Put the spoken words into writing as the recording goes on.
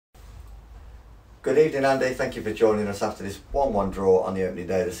Good evening, Andy. Thank you for joining us after this 1-1 draw on the opening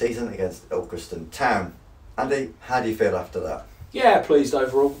day of the season against Ilkeston Town. Andy, how do you feel after that? Yeah, pleased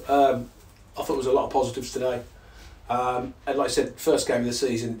overall. I thought there was a lot of positives today. And like I said, first game of the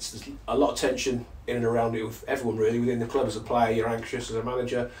season, it's a lot of tension in and around it with everyone really. Within the club as a player, you're anxious. As a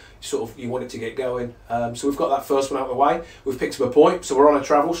manager, you want it to get going. So we've got that first one out of the way. We've picked up a point, so we're on a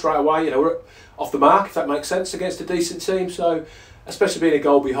travel straight away. We're off the mark, if that makes sense, against a decent team. So especially being a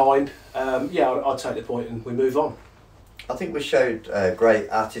goal behind, I'd take the point and we move on. I think we showed a great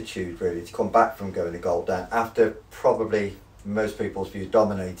attitude really to come back from going a goal down after probably most people's view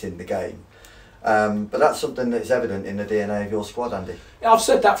dominating the game. But that's something that's evident in the DNA of your squad, Andy. Yeah, I've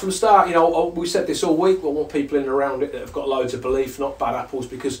said that from the start. We said this all week. We want people in and around it that have got loads of belief, not bad apples.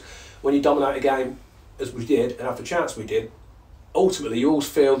 Because when you dominate a game, as we did, and have the chance we did, ultimately you always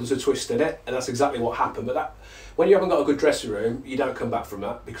feel there's a twist in it, and that's exactly what happened. But when you haven't got a good dressing room, you don't come back from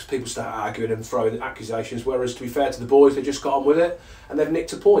that because people start arguing and throwing accusations. Whereas, to be fair to the boys, they just got on with it and they've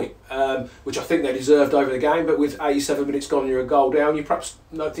nicked a point, which I think they deserved over the game. But with 87 minutes gone and you're a goal down, you perhaps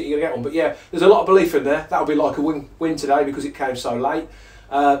don't think you're going to get one. But yeah, there's a lot of belief in there. That'll be like a win today because it came so late,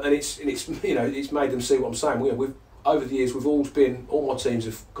 and it's made them see what I'm saying. We've over the years, all my teams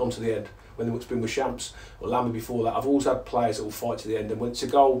have gone to the end. When it's been with Shamps or Lambert before that, I've always had players that will fight to the end, and when it's a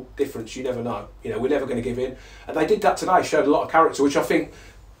goal difference, you never know. We're never going to give in, and they did that today. Showed a lot of character, which I think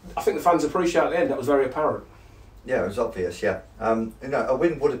the fans appreciate at the end. That was very apparent. Yeah, it was obvious. Yeah, a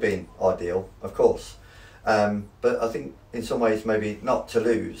win would have been ideal, of course, but I think in some ways maybe not to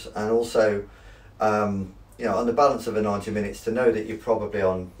lose, and also on the balance of the 90 minutes, to know that you're probably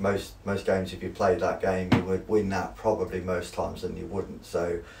on most games, if you played that game, you would win that probably most times than you wouldn't.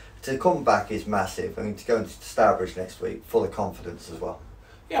 So to come back is massive. I mean, to go into Stourbridge next week full of confidence as well.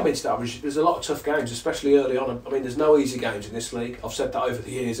 Yeah, Stourbridge, there's a lot of tough games, especially early on. I mean, there's no easy games in this league. I've said that over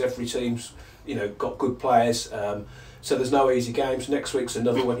the years. Every team's got good players, so there's no easy games. Next week's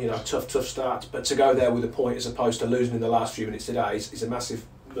another one. Tough start. But to go there with a point as opposed to losing in the last few minutes today is a massive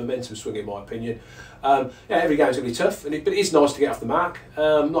momentum swing, in my opinion. Every game's going to be tough, but it is nice to get off the mark.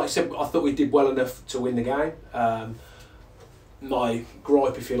 Like I said, I thought we did well enough to win the game. My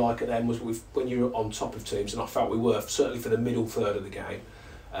gripe, if you like, at them was when you're on top of teams, and I felt we were, certainly for the middle third of the game,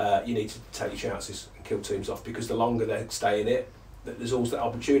 you need to take your chances and kill teams off, because the longer they stay in it, there's always that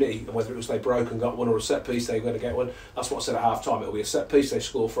opportunity, and whether it was they broke and got one or a set piece, they're going to get one. That's what I said at half time. It'll be a set piece they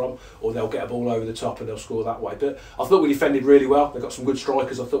score from, or they'll get a ball over the top and they'll score that way. But I thought we defended really well. They've got some good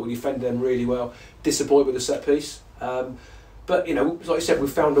strikers. I thought we defended them really well. Disappointed with the set piece. But like I said,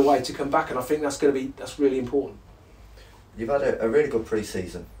 we've found a way to come back, and I think that's really important. You've had a really good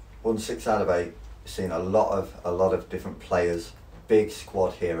pre-season. Won 6 out of 8. You've seen a lot of different players. Big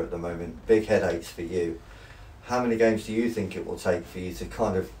squad here at the moment. Big headaches for you. How many games do you think it will take for you to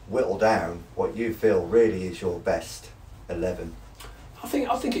kind of whittle down what you feel really is your best 11? I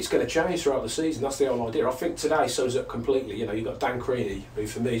think it's going to change throughout the season. That's the whole idea. I think today sums up completely. You've got Dan Creaney, who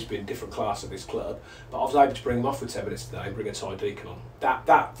for me has been a different class at this club, but I was able to bring him off for 10 minutes today and bring a Ty Deacon on.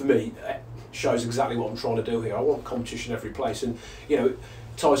 That for me shows exactly what I'm trying to do here. I want competition every place, and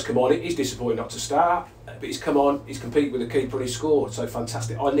Ty's come on. He's disappointed not to start, but he's come on. He's competed with the keeper and he's scored. So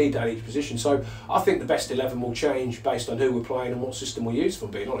fantastic. I need that in each position. So I think the best 11 will change based on who we're playing and what system we use, if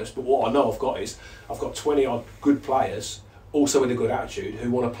I'm being honest. But what I know I've got 20 odd good players, also with a good attitude, who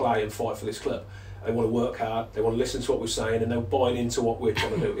want to play and fight for this club. They want to work hard, they want to listen to what we're saying, and they're buying into what we're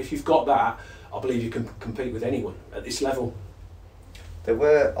trying to do. If you've got that, I believe you can compete with anyone at this level. There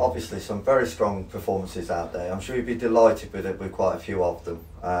were obviously some very strong performances out there. I'm sure you'd be delighted with quite a few of them.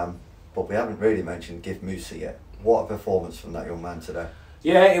 But we haven't really mentioned Gift Musa yet. What a performance from that young man today.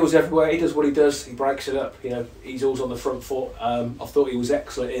 Yeah, it was everywhere. He does what he does. He breaks it up. He's always on the front foot. I thought he was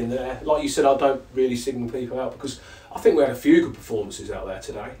excellent in there. Like you said, I don't really single people out because I think we had a few good performances out there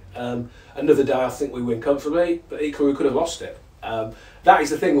today. Another day, I think we win comfortably, but equally we could have lost it. That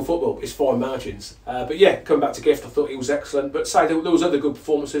is the thing with football, it's fine margins. But yeah, coming back to Gift, I thought he was excellent. But there was other good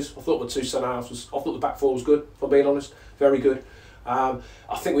performances. I thought the 2 centre halves I thought the back four was good, if I'm being honest, very good.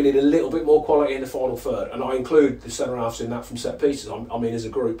 I think we need a little bit more quality in the final third, and I include the centre halves in that from set pieces. I mean, as a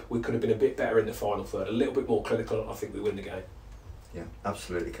group, we could have been a bit better in the final third, a little bit more clinical, and I think we win the game. Yeah,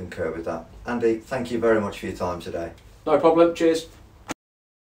 absolutely concur with that. Andy, thank you very much for your time today. No problem, cheers.